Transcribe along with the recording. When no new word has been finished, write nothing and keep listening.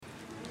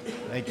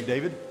Thank you,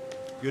 David.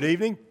 Good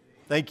evening.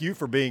 Thank you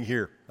for being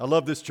here. I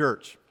love this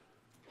church.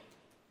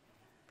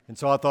 And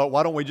so I thought,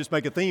 why don't we just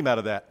make a theme out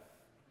of that?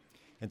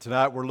 And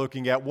tonight we're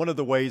looking at one of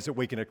the ways that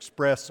we can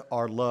express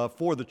our love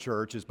for the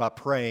church is by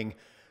praying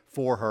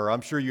for her.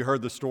 I'm sure you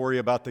heard the story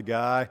about the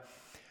guy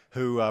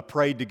who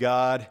prayed to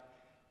God,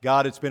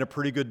 God, it's been a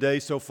pretty good day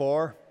so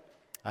far.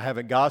 I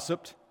haven't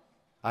gossiped.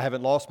 I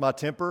haven't lost my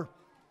temper.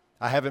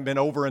 I haven't been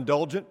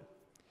overindulgent.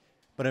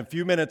 But in a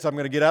few minutes, I'm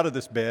going to get out of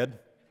this bed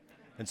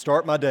and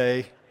start my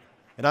day,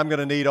 and I'm going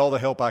to need all the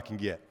help I can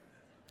get.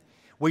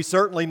 We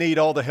certainly need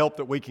all the help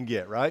that we can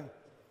get, right?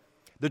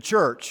 The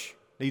church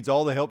needs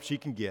all the help she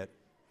can get.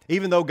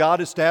 Even though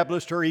God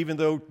established her, even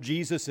though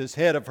Jesus is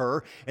head of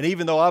her, and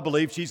even though I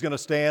believe she's going to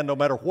stand no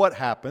matter what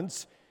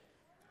happens,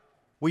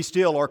 we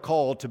still are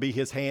called to be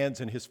His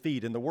hands and His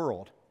feet in the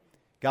world.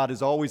 God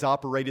has always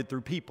operated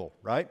through people,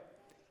 right?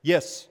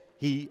 Yes,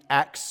 He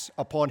acts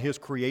upon His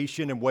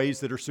creation in ways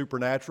that are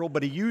supernatural,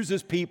 but He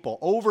uses people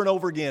over and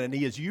over again, and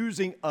He is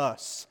using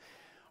us.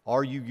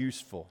 Are you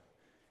useful?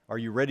 Are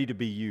you ready to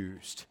be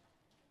used?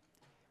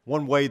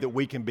 One way that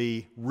we can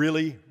be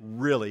really,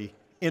 really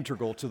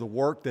integral to the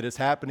work that is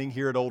happening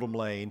here at Oldham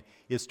Lane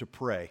is to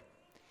pray.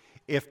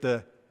 If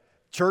the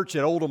church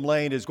at Oldham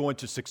Lane is going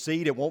to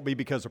succeed, it won't be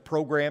because of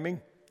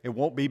programming. It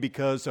won't be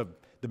because of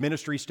the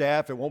ministry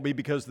staff. It won't be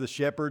because of the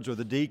shepherds or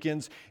the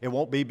deacons. It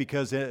won't be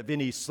because of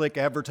any slick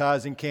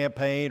advertising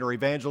campaign or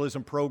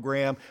evangelism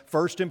program.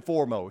 First and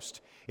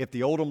foremost, if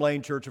the Oldham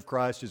Lane Church of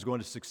Christ is going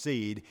to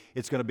succeed,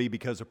 it's going to be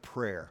because of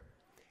prayer.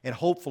 And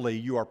hopefully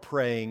you are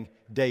praying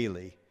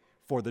daily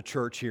for the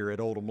church here at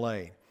Oldham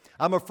Lane.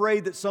 I'm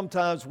afraid that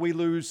sometimes we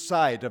lose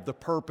sight of the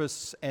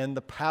purpose and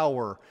the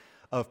power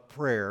of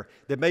prayer,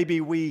 that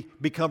maybe we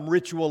become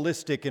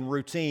ritualistic and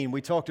routine.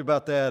 We talked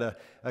about that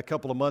a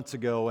couple of months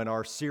ago in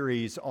our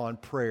series on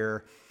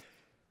prayer.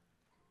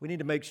 We need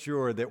to make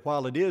sure that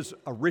while it is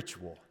a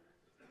ritual,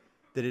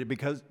 that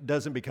it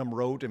doesn't become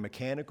rote and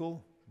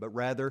mechanical, but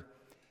rather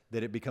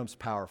that it becomes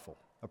powerful.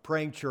 A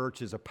praying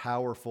church is a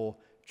powerful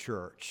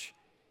church.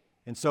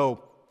 And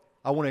so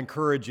I want to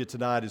encourage you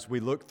tonight as we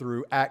look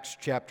through Acts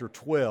chapter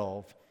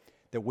 12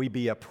 that we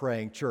be a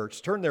praying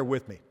church. Turn there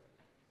with me.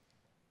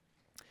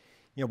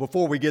 You know,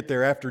 before we get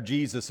there, after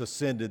Jesus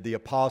ascended, the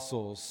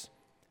apostles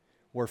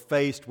were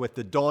faced with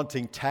the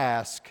daunting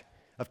task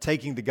of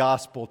taking the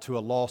gospel to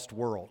a lost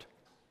world.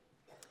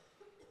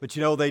 But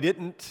you know, they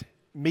didn't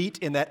meet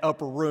in that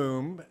upper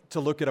room to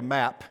look at a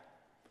map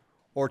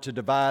or to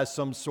devise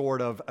some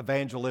sort of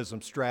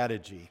evangelism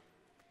strategy.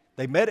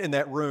 They met in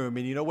that room,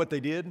 and you know what they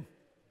did?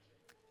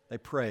 They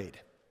prayed.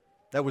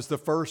 That was the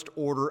first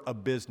order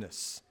of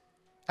business.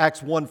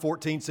 Acts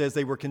 1:14 says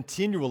they were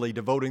continually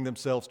devoting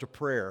themselves to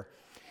prayer.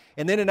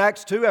 And then in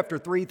Acts 2, after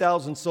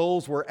 3,000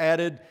 souls were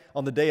added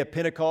on the day of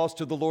Pentecost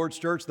to the Lord's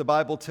church, the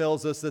Bible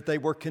tells us that they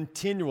were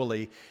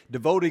continually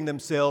devoting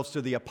themselves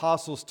to the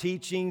apostles'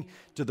 teaching,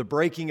 to the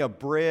breaking of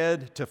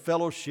bread, to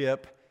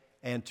fellowship,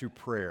 and to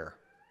prayer.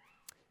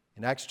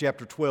 In Acts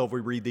chapter 12, we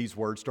read these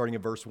words starting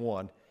in verse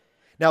 1.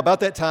 Now about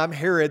that time,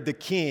 Herod the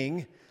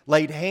king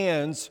laid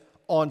hands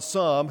on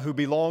some who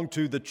belonged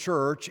to the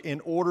church in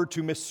order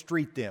to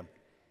mistreat them.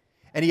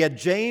 And he had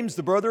James,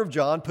 the brother of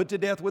John, put to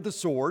death with a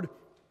sword.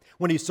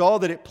 When he saw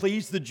that it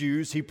pleased the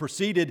Jews, he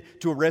proceeded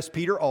to arrest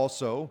Peter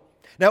also.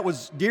 Now it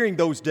was during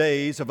those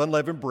days of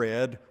unleavened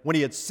bread, when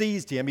he had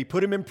seized him, he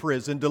put him in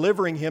prison,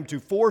 delivering him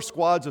to 4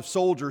 squads of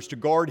soldiers to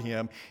guard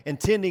him,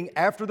 intending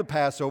after the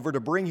Passover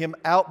to bring him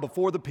out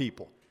before the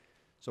people.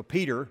 So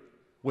Peter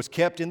was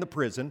kept in the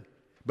prison,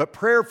 but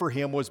prayer for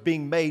him was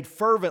being made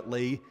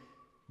fervently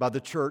by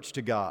the church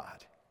to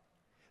God.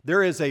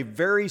 There is a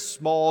very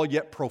small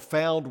yet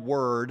profound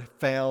word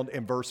found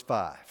in verse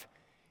 5.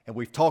 And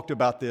we've talked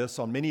about this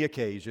on many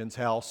occasions,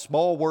 how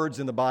small words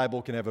in the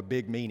Bible can have a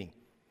big meaning.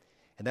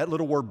 And that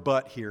little word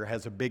but here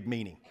has a big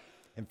meaning.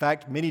 In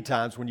fact, many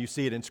times when you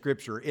see it in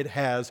Scripture, it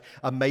has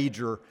a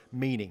major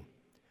meaning.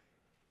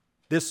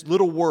 This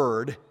little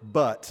word,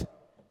 but,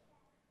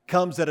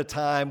 comes at a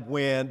time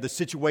when the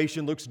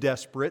situation looks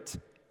desperate.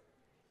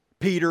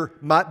 Peter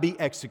might be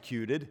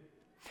executed.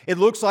 It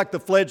looks like the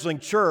fledgling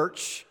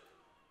church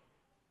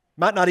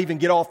might not even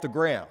get off the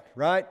ground,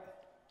 right?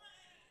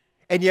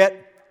 And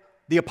yet,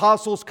 the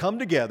apostles come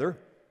together.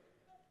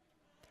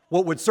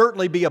 What would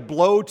certainly be a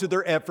blow to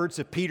their efforts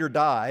if Peter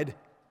died,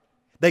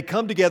 they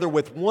come together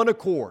with one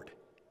accord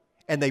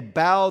and they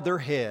bow their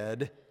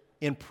head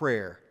in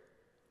prayer.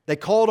 They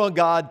called on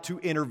God to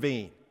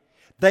intervene.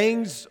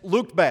 Things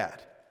looked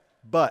bad,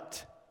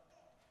 but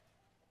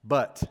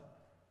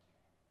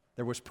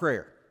there was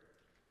prayer.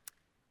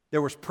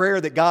 There was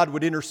prayer that God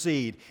would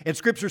intercede. And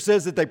Scripture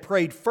says that they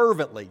prayed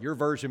fervently. Your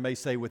version may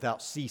say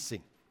without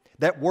ceasing.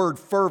 That word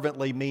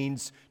fervently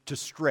means to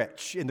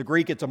stretch. In the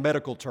Greek, it's a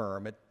medical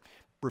term. It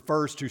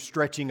refers to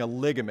stretching a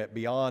ligament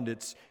beyond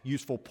its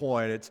useful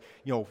point. It's,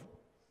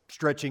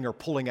 stretching or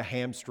pulling a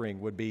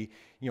hamstring would be,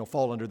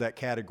 fall under that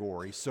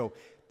category. So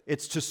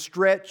it's to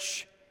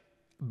stretch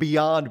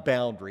beyond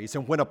boundaries.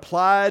 And when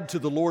applied to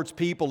the Lord's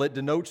people, it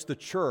denotes the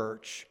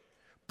church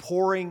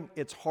pouring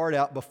its heart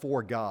out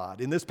before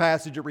God. In this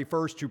passage, it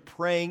refers to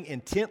praying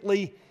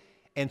intently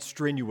and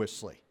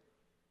strenuously.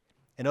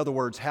 In other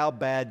words, how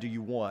bad do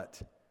you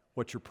want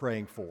what you're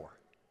praying for?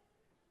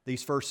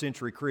 These first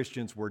century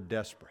Christians were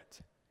desperate.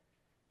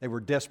 They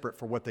were desperate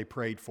for what they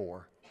prayed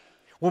for.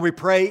 When we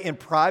pray in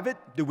private,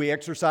 do we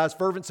exercise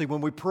fervency?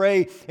 When we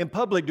pray in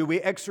public, do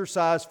we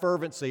exercise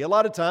fervency? A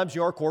lot of times,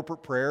 our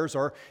corporate prayers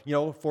are,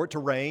 for it to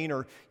rain,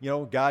 or,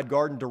 guide,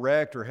 guard, and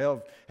direct,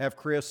 or have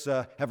Chris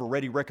have a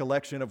ready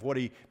recollection of what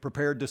he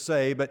prepared to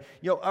say. But,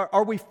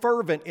 are we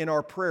fervent in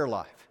our prayer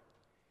life?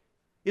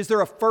 Is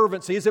there a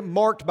fervency? Is it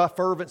marked by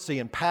fervency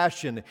and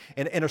passion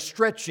and a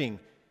stretching?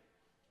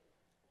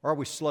 Or are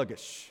we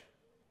sluggish,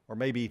 or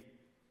maybe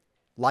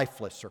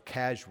lifeless or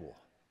casual?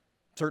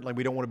 Certainly,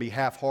 we don't want to be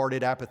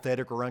half-hearted,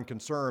 apathetic, or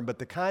unconcerned, but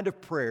the kind of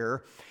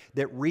prayer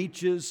that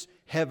reaches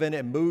heaven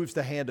and moves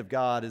the hand of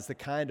God is the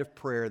kind of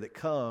prayer that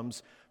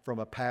comes from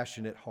a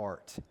passionate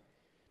heart.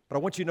 But I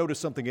want you to notice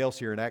something else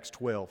here in Acts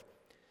 12.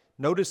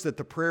 Notice that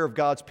the prayer of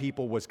God's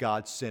people was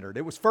God-centered.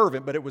 It was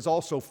fervent, but it was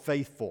also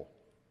faithful.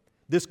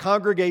 This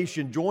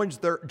congregation joined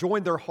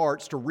their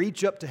hearts to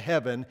reach up to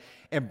heaven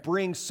and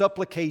bring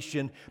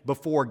supplication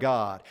before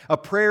God. A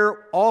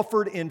prayer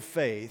offered in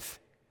faith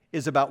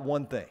is about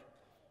one thing.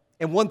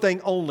 And one thing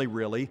only,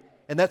 really,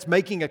 and that's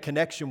making a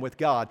connection with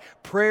God.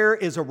 Prayer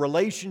is a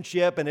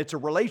relationship, and it's a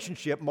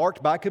relationship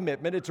marked by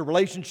commitment. It's a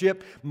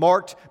relationship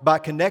marked by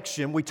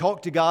connection. We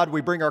talk to God, we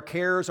bring our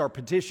cares, our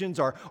petitions,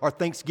 our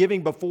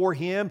thanksgiving before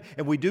Him,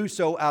 and we do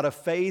so out of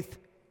faith.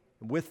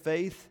 With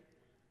faith,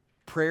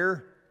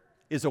 prayer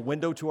is a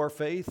window to our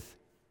faith.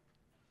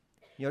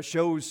 It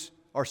shows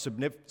our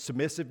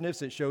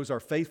submissiveness, it shows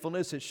our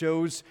faithfulness, it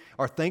shows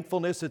our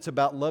thankfulness. It's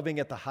about loving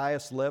at the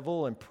highest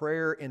level, and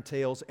prayer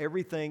entails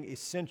everything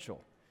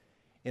essential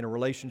in a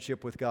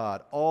relationship with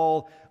God.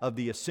 All of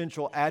the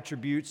essential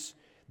attributes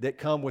that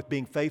come with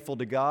being faithful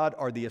to God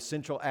are the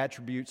essential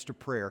attributes to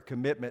prayer: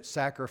 commitment,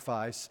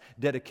 sacrifice,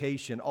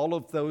 dedication. All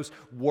of those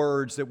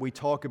words that we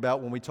talk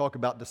about when we talk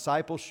about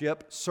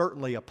discipleship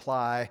certainly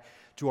apply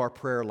to our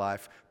prayer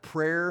life.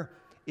 Prayer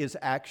is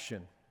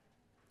action.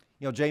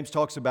 James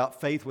talks about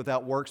faith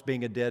without works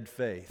being a dead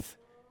faith.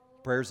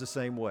 Prayer is the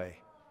same way.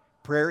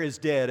 Prayer is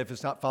dead if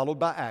it's not followed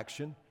by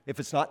action,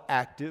 if it's not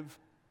active.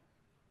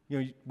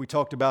 We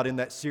talked about in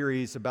that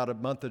series about a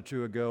month or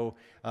two ago,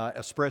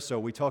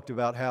 Espresso, we talked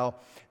about how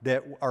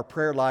that our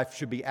prayer life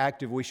should be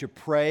active. We should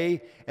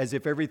pray as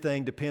if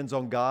everything depends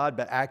on God,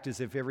 but act as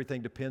if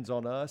everything depends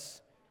on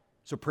us.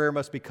 So prayer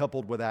must be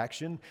coupled with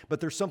action. But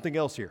there's something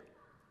else here.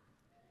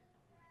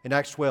 In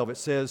Acts 12, it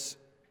says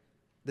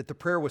that the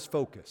prayer was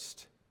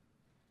focused,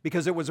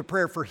 because it was a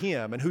prayer for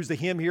him. And who's the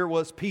him here?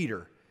 Was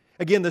Peter.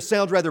 Again, this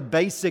sounds rather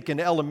basic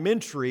and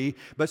elementary,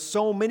 but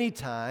so many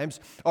times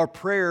our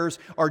prayers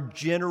are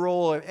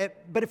general.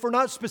 But if we're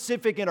not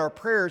specific in our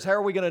prayers, how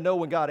are we going to know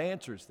when God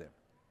answers them?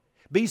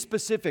 Be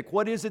specific.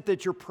 What is it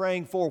that you're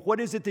praying for? What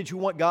is it that you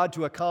want God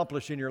to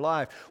accomplish in your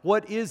life?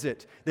 What is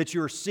it that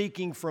you're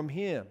seeking from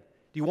Him?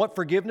 Do you want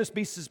forgiveness?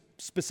 Be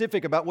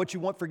specific about what you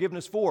want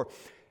forgiveness for.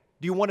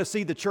 Do you want to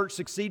see the church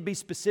succeed? Be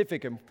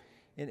specific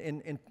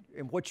in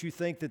what you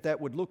think that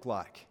would look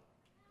like.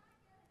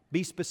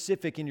 Be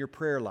specific in your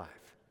prayer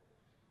life.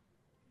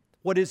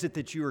 What is it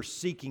that you are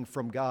seeking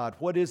from God?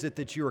 What is it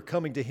that you are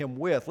coming to Him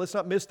with? Let's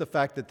not miss the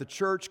fact that the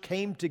church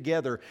came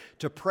together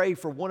to pray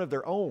for one of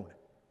their own.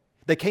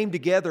 They came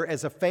together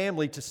as a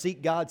family to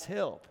seek God's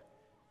help.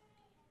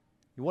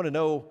 You want to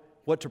know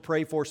what to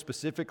pray for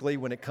specifically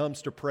when it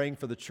comes to praying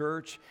for the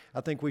church? I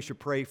think we should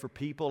pray for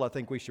people. I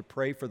think we should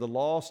pray for the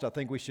lost. I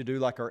think we should do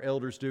like our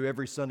elders do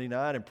every Sunday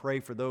night and pray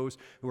for those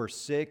who are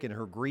sick and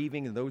who are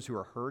grieving and those who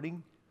are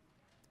hurting.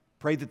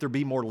 Pray that there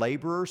be more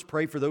laborers.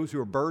 Pray for those who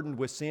are burdened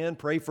with sin.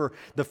 Pray for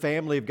the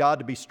family of God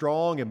to be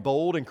strong and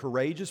bold and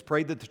courageous.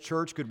 Pray that the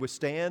church could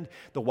withstand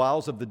the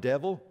wiles of the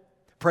devil.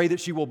 Pray that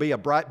she will be a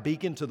bright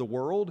beacon to the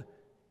world.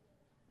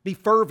 Be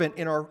fervent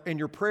in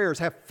your prayers.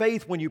 Have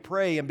faith when you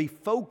pray, and be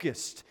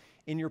focused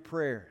in your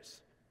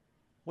prayers.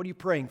 What are you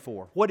praying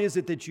for? What is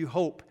it that you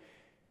hope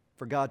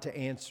for God to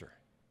answer?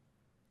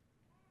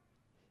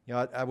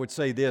 I would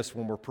say this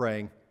when we're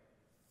praying,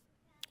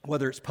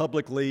 whether it's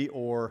publicly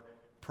or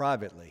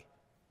privately.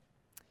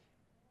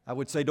 I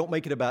would say don't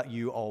make it about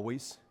you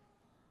always.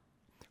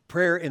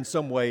 Prayer in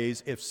some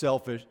ways is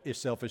selfish,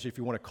 if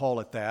you want to call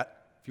it that.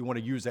 If you want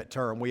to use that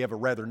term, we have a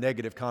rather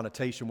negative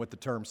connotation with the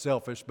term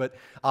selfish, but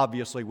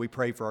obviously we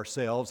pray for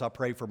ourselves. I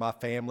pray for my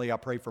family. I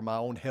pray for my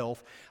own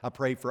health. I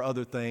pray for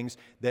other things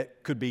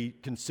that could be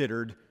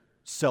considered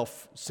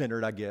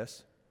self-centered, I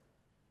guess.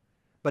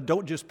 But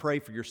don't just pray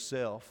for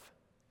yourself.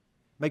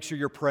 Make sure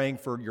you're praying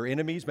for your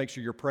enemies. Make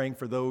sure you're praying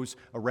for those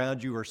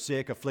around you who are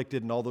sick,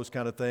 afflicted, and all those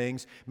kind of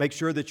things. Make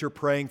sure that you're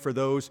praying for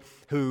those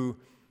who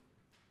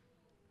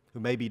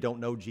maybe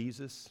don't know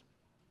Jesus,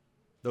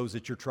 those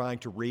that you're trying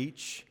to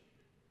reach.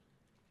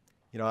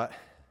 I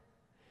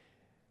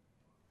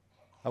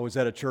was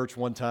at a church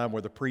one time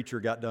where the preacher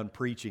got done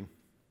preaching.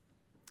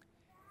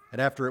 And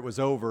after it was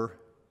over,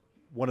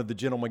 one of the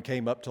gentlemen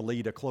came up to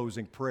lead a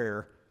closing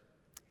prayer.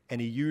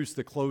 and he used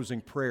the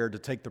closing prayer to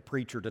take the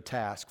preacher to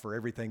task for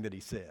everything that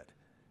he said.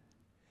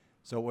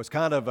 So it was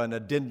kind of an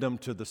addendum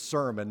to the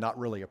sermon, not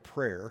really a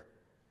prayer.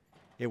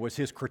 It was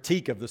his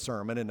critique of the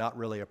sermon and not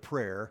really a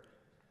prayer.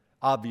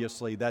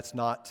 Obviously, that's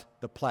not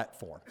the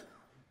platform.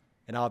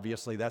 And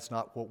obviously, that's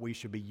not what we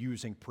should be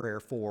using prayer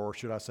for, or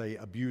should I say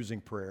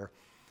abusing prayer.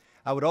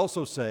 I would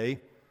also say,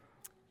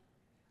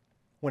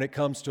 when it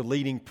comes to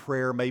leading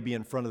prayer maybe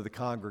in front of the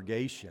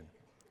congregation,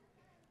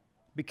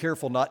 be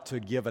careful not to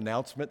give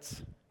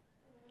announcements.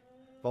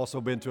 I've also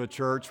been to a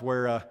church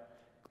where,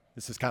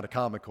 this is kind of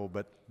comical,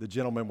 but the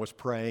gentleman was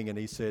praying and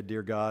he said,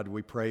 "Dear God,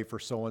 we pray for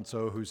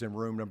so-and-so who's in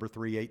room number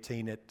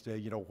 318 at,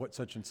 what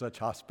such and such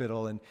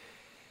hospital." And,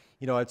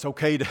 it's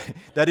okay to,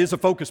 that is a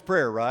focused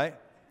prayer, right?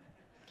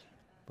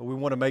 But we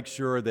want to make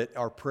sure that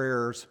our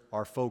prayers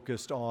are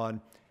focused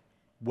on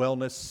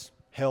wellness,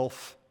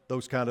 health,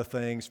 those kind of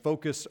things.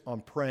 Focus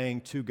on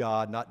praying to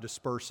God, not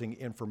dispersing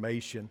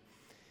information.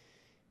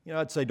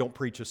 I'd say don't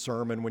preach a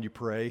sermon when you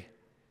pray.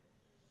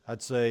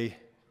 I'd say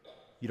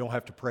you don't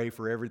have to pray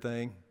for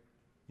everything.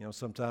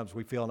 Sometimes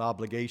we feel an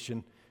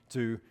obligation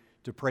to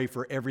pray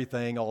for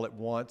everything all at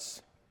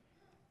once.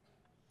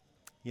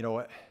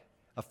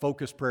 A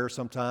focused prayer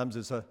sometimes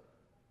is a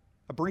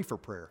briefer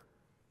prayer.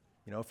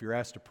 If you're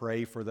asked to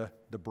pray for the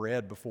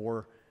bread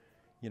before,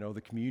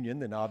 the communion,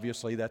 then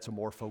obviously that's a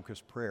more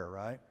focused prayer,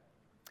 right?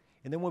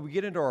 And then when we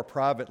get into our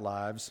private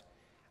lives,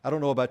 I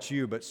don't know about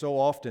you, but so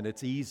often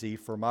it's easy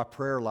for my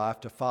prayer life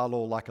to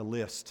follow like a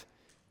list.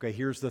 Okay,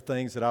 here's the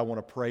things that I want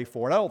to pray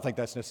for. And I don't think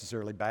that's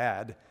necessarily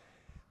bad,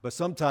 but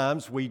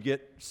sometimes we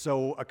get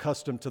so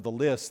accustomed to the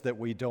list that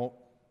we don't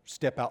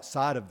step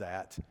outside of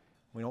that.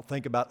 We don't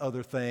think about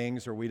other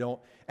things, or we don't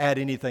add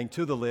anything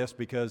to the list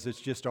because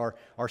it's just our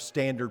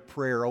standard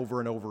prayer over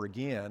and over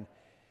again.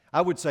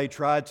 I would say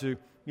try to,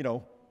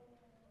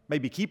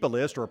 maybe keep a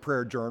list or a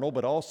prayer journal,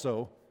 but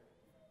also,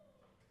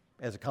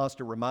 as a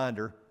constant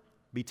reminder,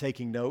 be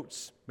taking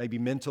notes, maybe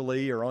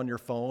mentally or on your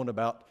phone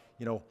about,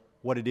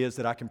 what it is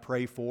that I can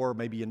pray for.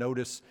 Maybe you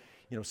notice,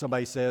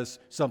 somebody says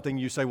something,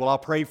 you say, "Well, I'll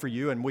pray for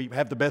you," and we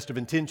have the best of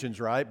intentions,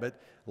 right? But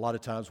a lot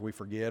of times we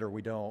forget or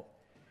we don't.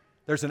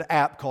 There's an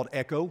app called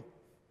Echo.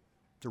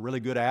 It's a really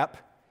good app.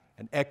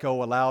 And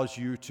Echo allows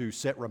you to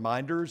set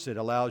reminders. It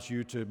allows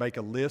you to make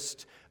a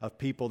list of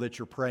people that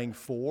you're praying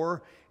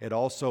for. It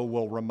also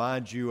will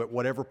remind you at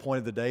whatever point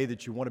of the day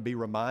that you want to be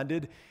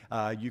reminded.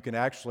 You can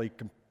actually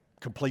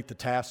complete the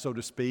task, so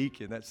to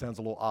speak, and that sounds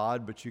a little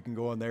odd, but you can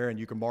go in there and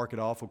you can mark it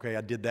off. Okay,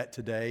 I did that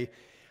today.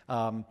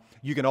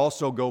 You can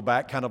also go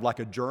back kind of like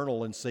a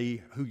journal and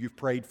see who you've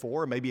prayed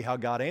for and maybe how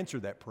God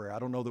answered that prayer. I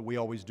don't know that we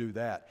always do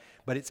that,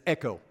 but it's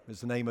Echo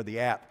is the name of the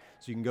app.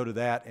 So you can go to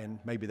that, and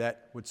maybe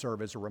that would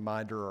serve as a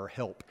reminder or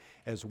help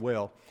as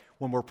well.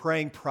 When we're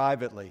praying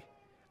privately,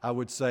 I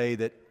would say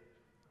that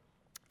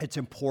it's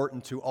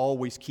important to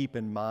always keep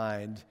in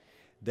mind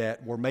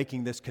that we're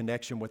making this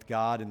connection with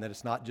God and that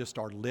it's not just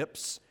our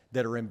lips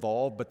that are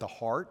involved, but the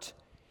heart.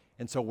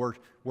 And so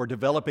we're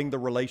developing the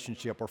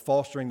relationship. We're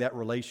fostering that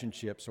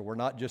relationship. So we're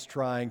not just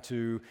trying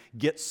to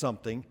get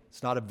something.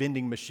 It's not a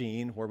vending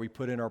machine where we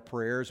put in our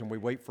prayers and we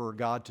wait for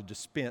God to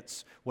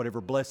dispense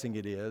whatever blessing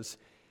it is.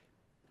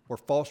 We're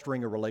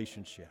fostering a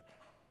relationship.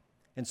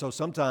 And so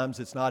sometimes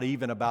it's not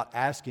even about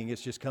asking.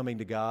 It's just coming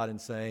to God and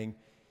saying,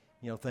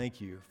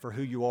 thank you for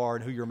who you are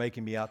and who you're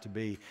making me out to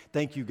be.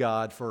 Thank you,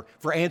 God, for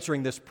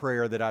answering this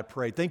prayer that I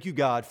prayed. Thank you,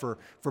 God, for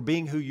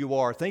being who you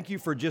are. Thank you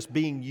for just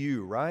being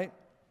you, right?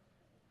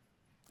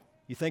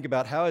 You think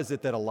about how is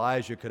it that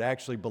Elijah could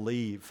actually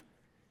believe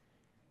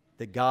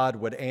that God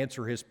would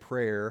answer his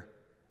prayer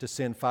to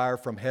send fire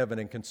from heaven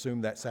and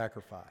consume that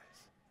sacrifice?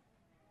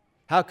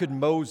 How could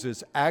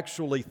Moses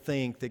actually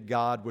think that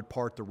God would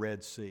part the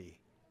Red Sea?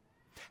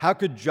 How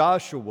could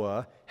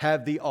Joshua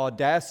have the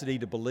audacity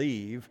to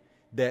believe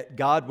that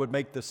God would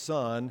make the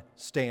sun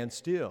stand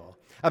still?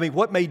 I mean,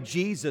 what made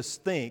Jesus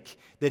think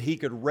that he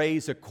could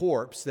raise a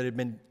corpse that had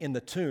been in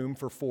the tomb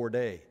for 4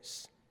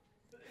 days?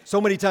 So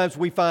many times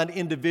we find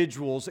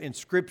individuals in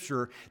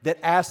Scripture that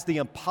ask the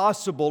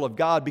impossible of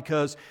God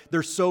because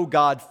they're so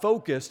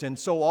God-focused, and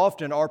so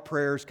often our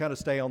prayers kind of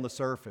stay on the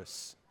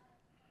surface.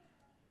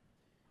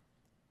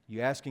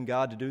 You asking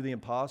God to do the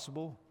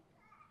impossible?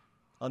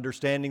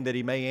 Understanding that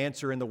He may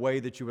answer in the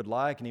way that you would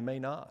like and He may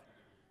not.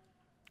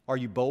 Are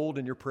you bold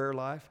in your prayer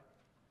life?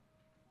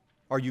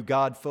 Are you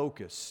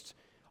God-focused?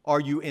 Are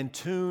you in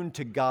tune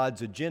to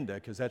God's agenda?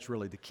 Because that's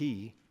really the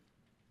key.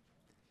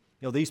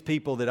 These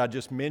people that I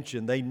just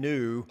mentioned, they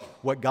knew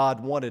what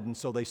God wanted, and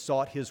so they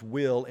sought His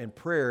will in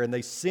prayer, and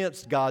they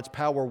sensed God's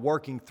power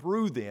working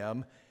through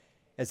them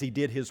as He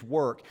did His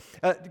work.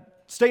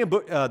 Stay in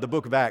the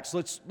book of Acts.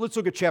 Let's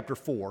look at chapter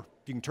 4.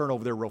 If you can turn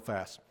over there real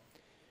fast.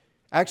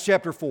 Acts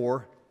chapter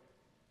 4,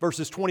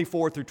 verses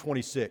 24 through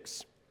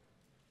 26.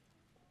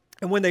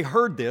 And when they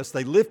heard this,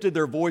 they lifted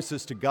their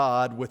voices to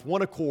God with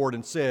one accord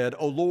and said,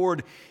 "O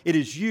Lord, it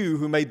is You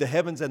who made the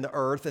heavens and the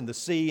earth and the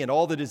sea and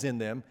all that is in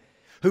them,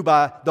 who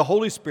by the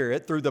Holy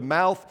Spirit, through the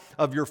mouth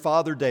of your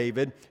father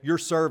David, your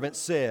servant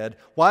said,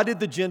 why did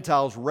the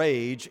Gentiles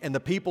rage and the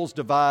peoples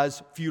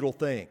devise futile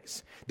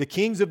things? The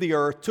kings of the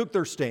earth took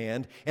their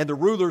stand, and the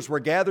rulers were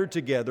gathered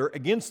together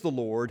against the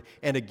Lord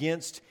and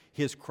against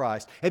His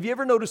Christ. Have you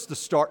ever noticed the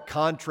stark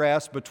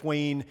contrast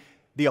between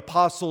the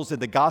apostles in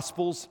the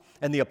Gospels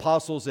and the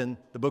apostles in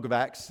the book of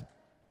Acts?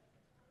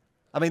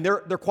 I mean, they're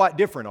quite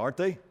different, aren't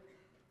they?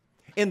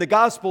 In the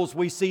Gospels,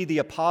 we see the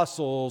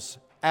apostles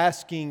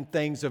asking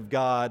things of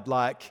God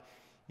like,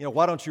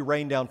 why don't you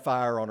rain down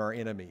fire on our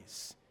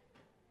enemies?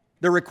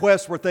 Their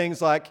requests were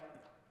things like,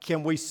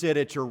 can we sit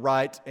at your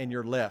right and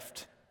your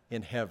left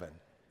in heaven?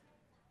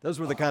 Those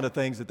were the kind of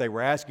things that they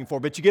were asking for.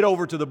 But you get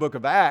over to the book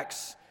of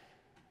Acts,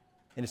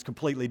 and it's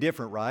completely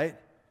different, right?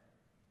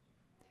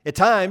 At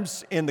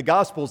times in the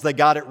Gospels, they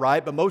got it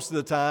right, but most of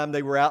the time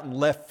they were out in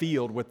left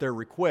field with their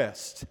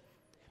request.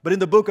 But in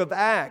the book of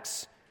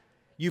Acts,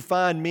 you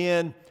find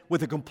men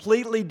with a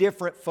completely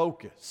different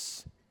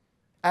focus.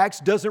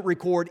 Acts doesn't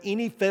record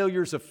any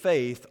failures of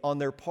faith on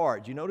their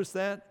part. Do you notice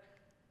that?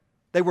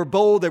 They were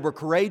bold, they were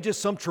courageous,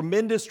 some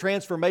tremendous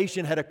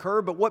transformation had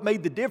occurred, but what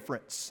made the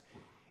difference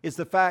is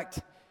the fact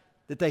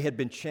that they had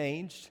been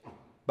changed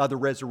by the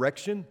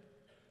resurrection.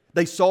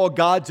 They saw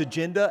God's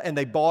agenda and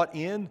they bought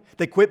in.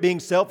 They quit being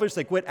selfish.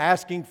 They quit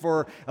asking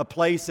for a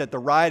place at the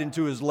right and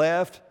to His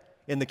left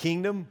in the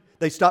kingdom.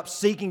 They stopped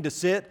seeking to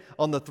sit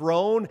on the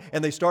throne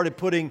and they started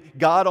putting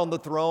God on the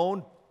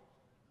throne.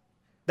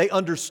 They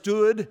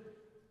understood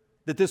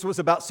that this was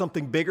about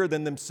something bigger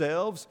than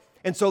themselves.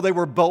 And so they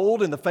were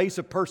bold in the face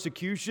of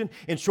persecution.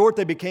 In short,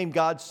 they became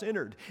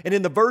God-centered. And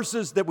in the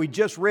verses that we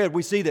just read,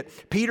 we see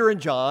that Peter and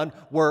John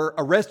were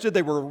arrested.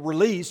 They were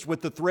released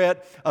with the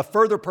threat of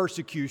further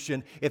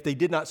persecution if they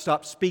did not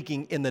stop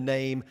speaking in the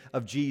name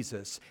of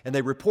Jesus. And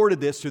they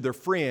reported this to their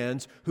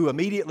friends, who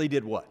immediately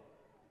did what?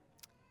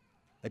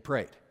 They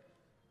prayed.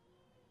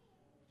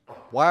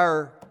 Why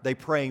are they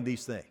praying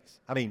these things?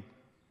 I mean,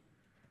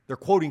 they're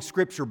quoting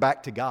Scripture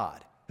back to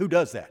God. Who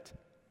does that?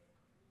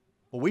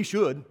 Well, we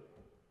should.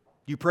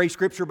 You pray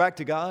Scripture back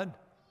to God?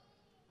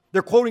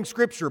 They're quoting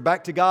Scripture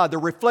back to God. They're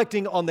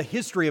reflecting on the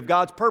history of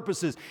God's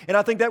purposes. And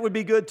I think that would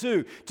be good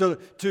too,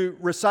 to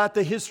recite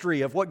the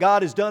history of what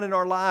God has done in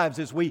our lives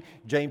as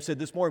James said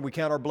this morning, we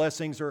count our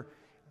blessings.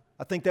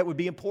 I think that would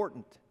be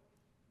important.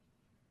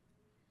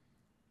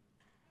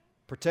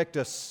 Protect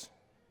us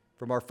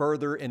from our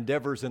further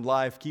endeavors in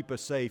life. Keep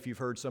us safe. You've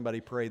heard somebody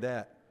pray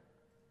that.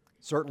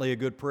 Certainly a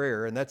good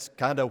prayer. And that's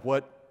kind of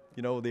what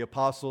the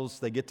apostles,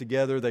 they get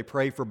together, they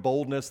pray for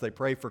boldness, they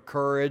pray for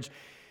courage.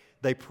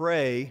 They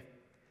pray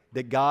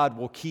that God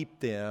will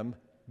keep them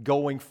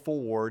going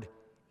forward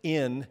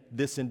in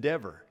this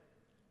endeavor.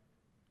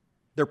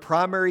 Their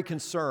primary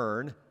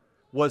concern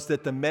was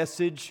that the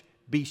message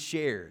be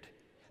shared.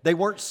 They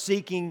weren't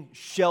seeking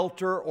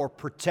shelter or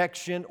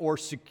protection or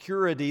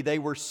security. They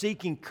were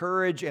seeking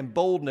courage and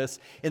boldness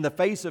in the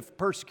face of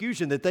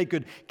persecution, that they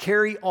could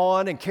carry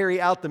on and carry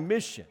out the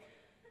mission.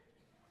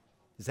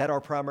 Is that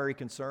our primary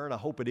concern? I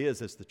hope it is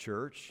as the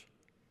church.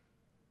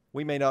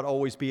 We may not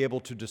always be able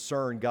to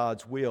discern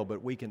God's will,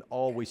 but we can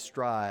always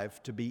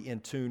strive to be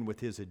in tune with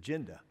His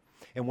agenda.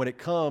 And when it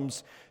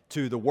comes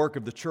to the work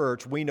of the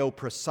church, we know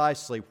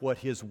precisely what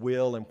His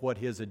will and what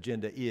His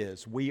agenda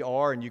is. We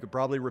are, and you could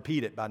probably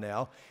repeat it by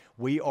now,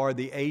 we are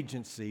the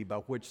agency by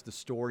which the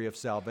story of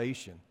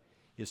salvation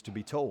is to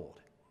be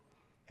told.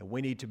 And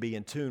we need to be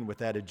in tune with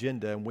that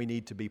agenda, and we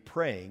need to be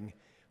praying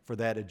for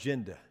that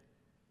agenda.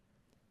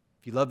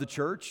 If you love the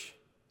church,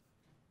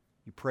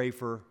 you pray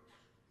for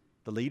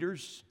the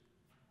leaders,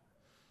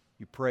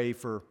 you pray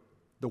for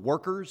the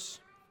workers,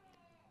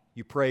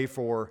 you pray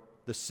for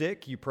the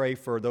sick, you pray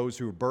for those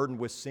who are burdened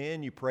with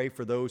sin, you pray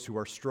for those who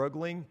are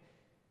struggling,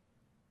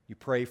 you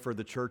pray for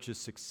the church's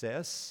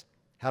success.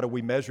 How do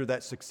we measure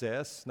that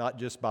success? Not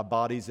just by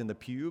bodies in the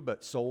pew,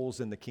 but souls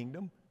in the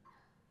kingdom.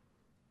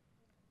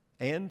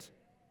 And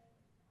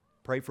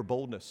pray for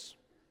boldness,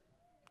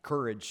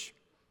 courage,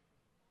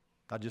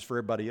 not just for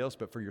everybody else,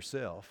 but for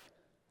yourself,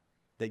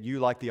 that you,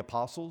 like the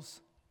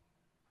apostles,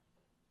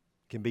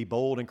 can be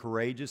bold and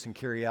courageous and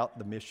carry out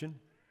the mission.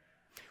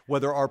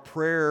 Whether our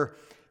prayer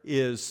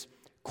is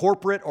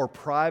corporate or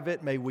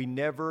private, may we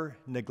never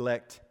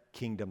neglect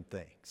kingdom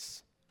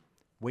things.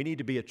 We need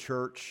to be a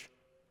church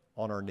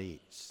on our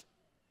knees.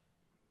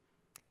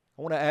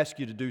 I want to ask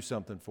you to do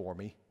something for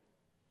me.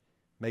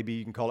 Maybe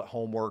you can call it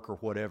homework or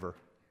whatever.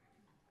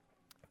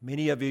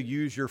 Many of you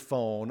use your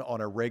phone on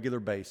a regular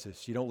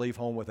basis. You don't leave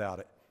home without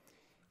it.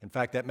 In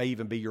fact, that may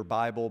even be your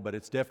Bible, but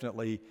it's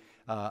definitely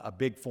a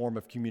big form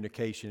of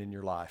communication in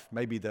your life,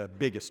 maybe the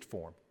biggest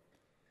form.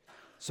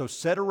 So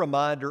set a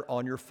reminder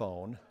on your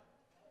phone.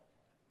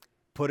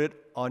 Put it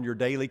on your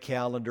daily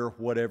calendar,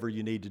 whatever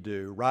you need to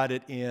do. Write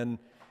it in,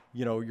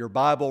 your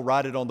Bible.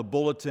 Write it on the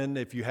bulletin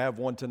if you have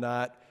one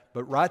tonight.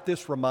 But write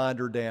this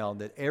reminder down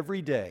that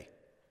every day,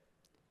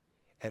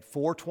 at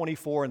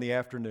 4:24 in the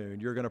afternoon,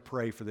 you're going to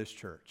pray for this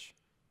church.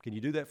 Can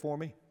you do that for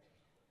me?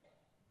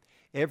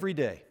 Every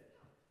day,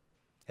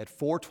 at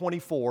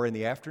 4:24 in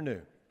the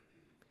afternoon,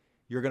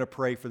 you're going to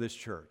pray for this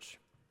church.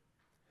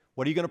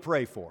 What are you going to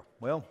pray for?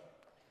 Well,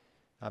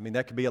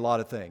 that could be a lot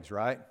of things,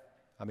 right?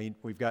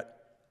 We've got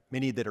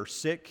many that are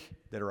sick,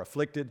 that are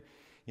afflicted.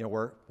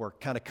 We're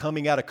kind of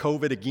coming out of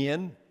COVID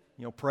again.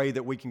 Pray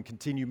that we can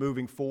continue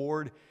moving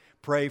forward.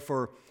 Pray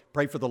for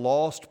the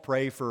lost.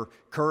 Pray for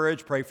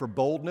courage. Pray for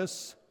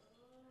boldness.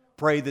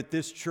 Pray that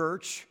this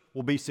church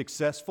will be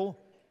successful.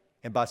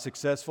 And by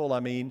successful, I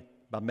mean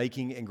by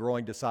making and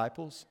growing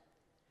disciples.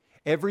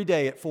 Every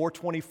day at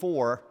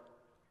 424,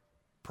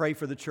 pray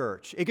for the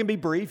church. It can be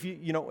brief.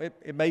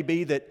 It may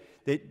be that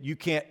you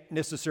can't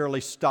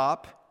necessarily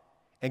stop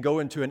and go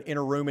into an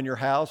inner room in your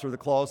house or the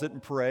closet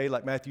and pray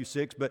like Matthew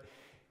 6, but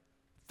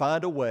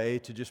find a way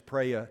to just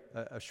pray a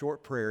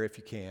short prayer if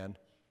you can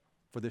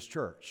for this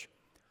church.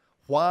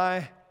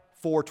 Why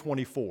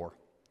 424?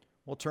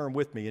 Well, turn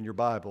with me in your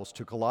Bibles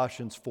to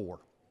Colossians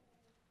 4.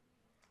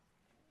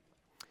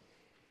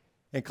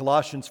 In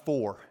Colossians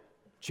 4,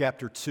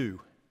 chapter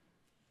 2,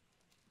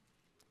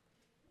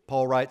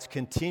 Paul writes,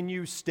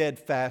 "Continue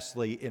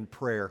steadfastly in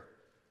prayer,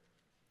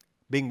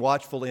 being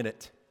watchful in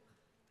it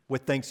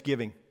with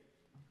thanksgiving.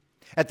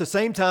 At the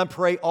same time,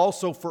 pray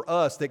also for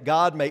us that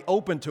God may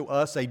open to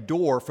us a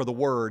door for the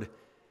word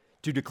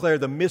to declare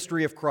the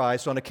mystery of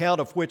Christ, on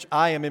account of which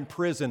I am in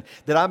prison,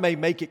 that I may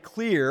make it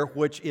clear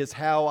which is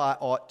how I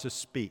ought to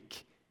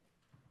speak."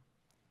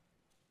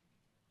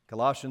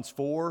 Colossians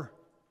 4,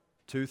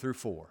 2 through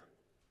 4.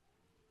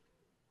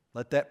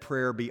 Let that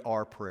prayer be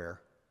our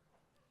prayer.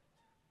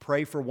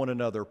 Pray for one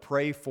another.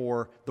 Pray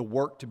for the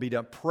work to be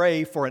done.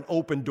 Pray for an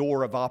open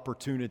door of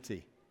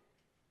opportunity.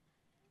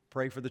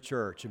 Pray for the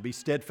church and be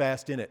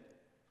steadfast in it.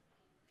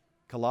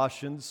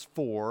 Colossians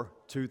 4,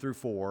 2 through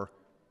 4,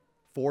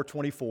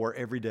 424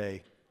 every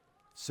day.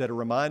 Set a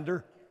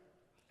reminder.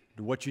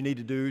 Do what you need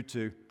to do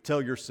to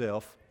tell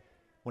yourself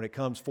when it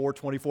comes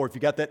 424. If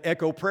you got that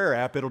Echo Prayer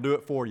app, it'll do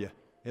it for you.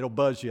 It'll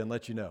buzz you and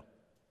let you know.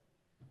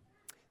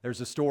 There's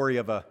a story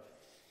of a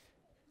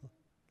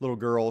little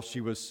girl.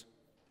 She was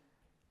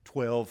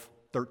 12,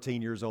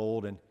 13 years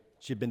old, and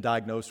she'd been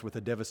diagnosed with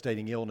a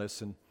devastating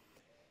illness, and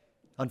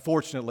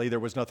unfortunately, there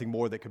was nothing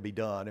more that could be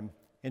done.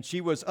 And she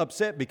was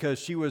upset because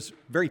she was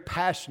very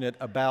passionate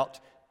about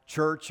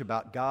church,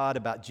 about God,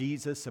 about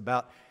Jesus,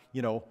 about,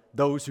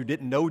 those who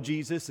didn't know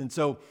Jesus. And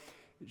so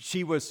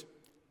she was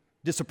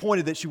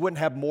disappointed that she wouldn't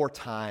have more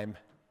time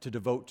to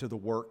devote to the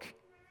work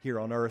here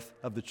on earth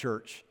of the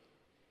church.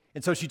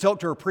 And so she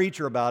talked to her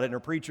preacher about it, and her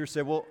preacher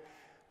said, "Well,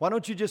 why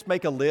don't you just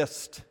make a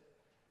list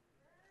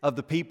of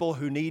the people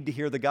who need to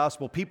hear the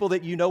gospel, people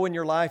that you know in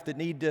your life that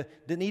need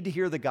to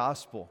hear the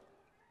gospel.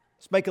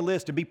 Just make a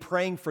list and be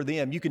praying for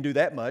them. You can do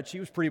that much." She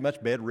was pretty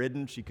much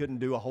bedridden. She couldn't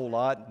do a whole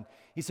lot. And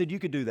he said, "You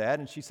could do that."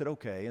 And she said,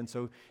 "Okay." And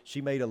so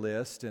she made a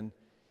list, and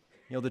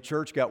the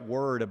church got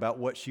word about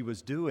what she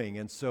was doing,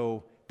 and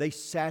so they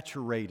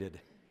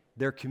saturated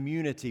their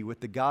community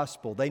with the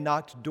gospel. They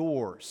knocked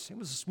doors. It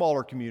was a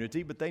smaller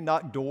community, but they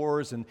knocked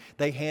doors, and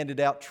they handed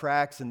out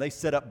tracts, and they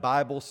set up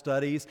Bible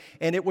studies,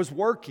 and it was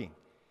working.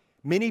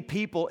 Many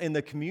people in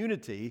the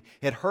community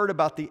had heard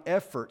about the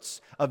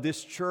efforts of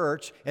this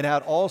church and how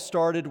it all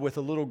started with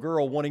a little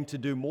girl wanting to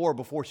do more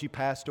before she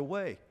passed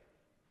away.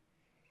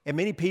 And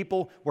many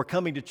people were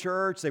coming to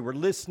church, they were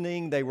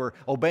listening, they were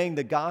obeying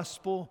the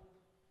gospel.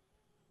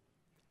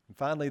 And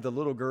finally, the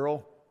little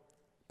girl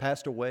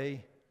passed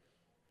away.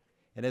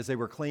 And as they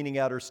were cleaning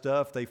out her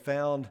stuff, they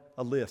found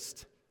a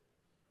list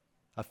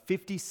of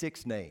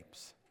 56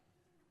 names.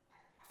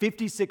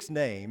 56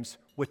 names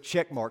with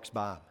check marks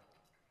by them.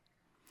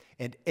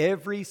 And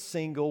every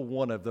single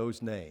one of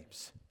those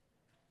names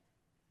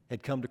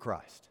had come to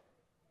Christ.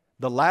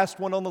 The last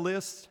one on the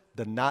list,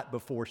 the night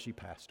before she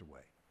passed away.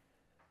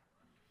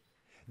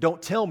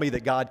 Don't tell me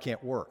that God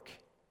can't work.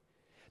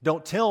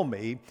 Don't tell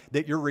me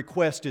that your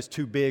request is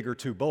too big or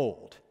too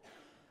bold.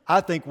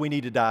 I think we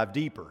need to dive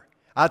deeper.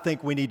 I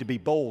think we need to be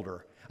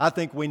bolder. I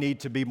think we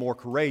need to be more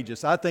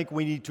courageous. I think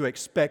we need to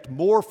expect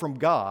more from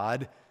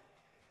God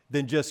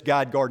than just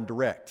guide, guard, and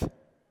direct.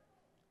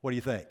 What do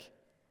you think?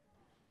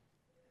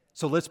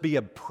 So let's be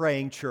a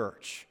praying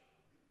church,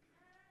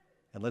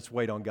 and let's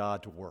wait on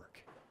God to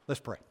work.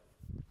 Let's pray.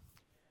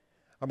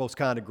 Our most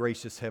kind and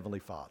gracious Heavenly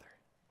Father,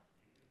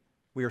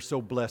 we are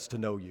so blessed to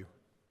know You,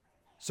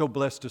 so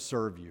blessed to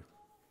serve You,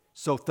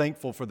 so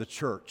thankful for the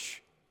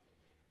church,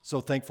 so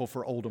thankful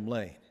for Oldham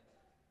Lane.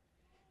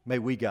 May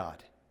we,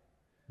 God,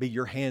 be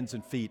Your hands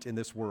and feet in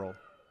this world.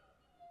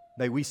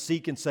 May we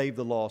seek and save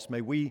the lost. May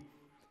we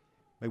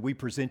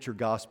present Your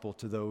gospel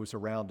to those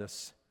around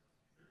us.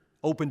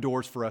 Open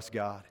doors for us,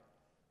 God.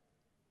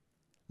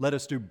 Let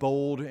us do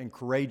bold and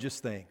courageous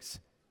things.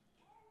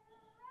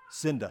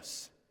 Send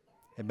us,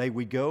 and may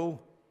we go,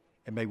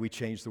 and may we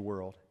change the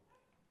world.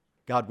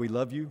 God, we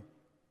love You,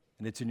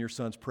 and it's in Your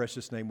Son's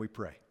precious name we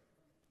pray.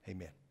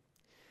 Amen.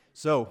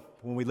 So,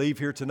 when we leave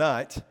here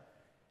tonight,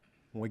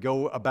 when we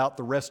go about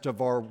the rest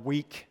of our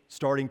week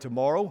starting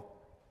tomorrow,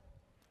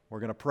 we're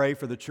going to pray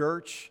for the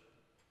church,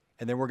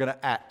 and then we're going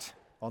to act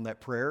on that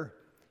prayer,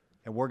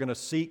 and we're going to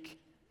seek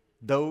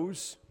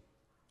those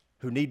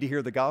who need to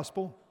hear the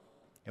gospel,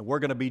 and we're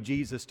going to be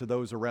Jesus to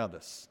those around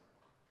us.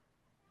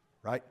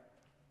 Right?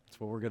 That's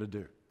what we're going to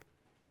do.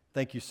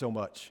 Thank you so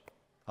much.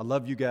 I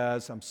love you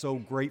guys. I'm so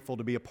grateful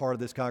to be a part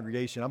of this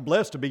congregation. I'm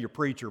blessed to be your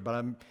preacher, but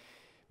I'm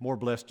more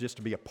blessed just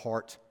to be a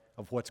part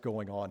of what's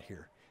going on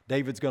here.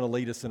 David's going to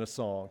lead us in a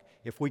song.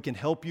 If we can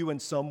help you in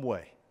some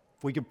way,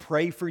 if we can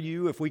pray for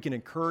you, if we can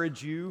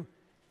encourage you,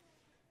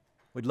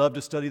 we'd love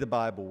to study the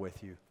Bible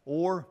with you.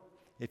 Or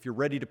if you're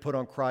ready to put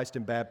on Christ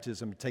in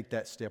baptism and take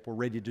that step, we're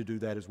ready to do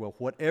that as well.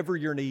 Whatever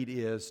your need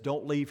is,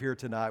 don't leave here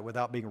tonight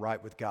without being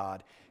right with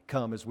God.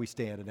 Come as we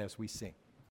stand and as we sing.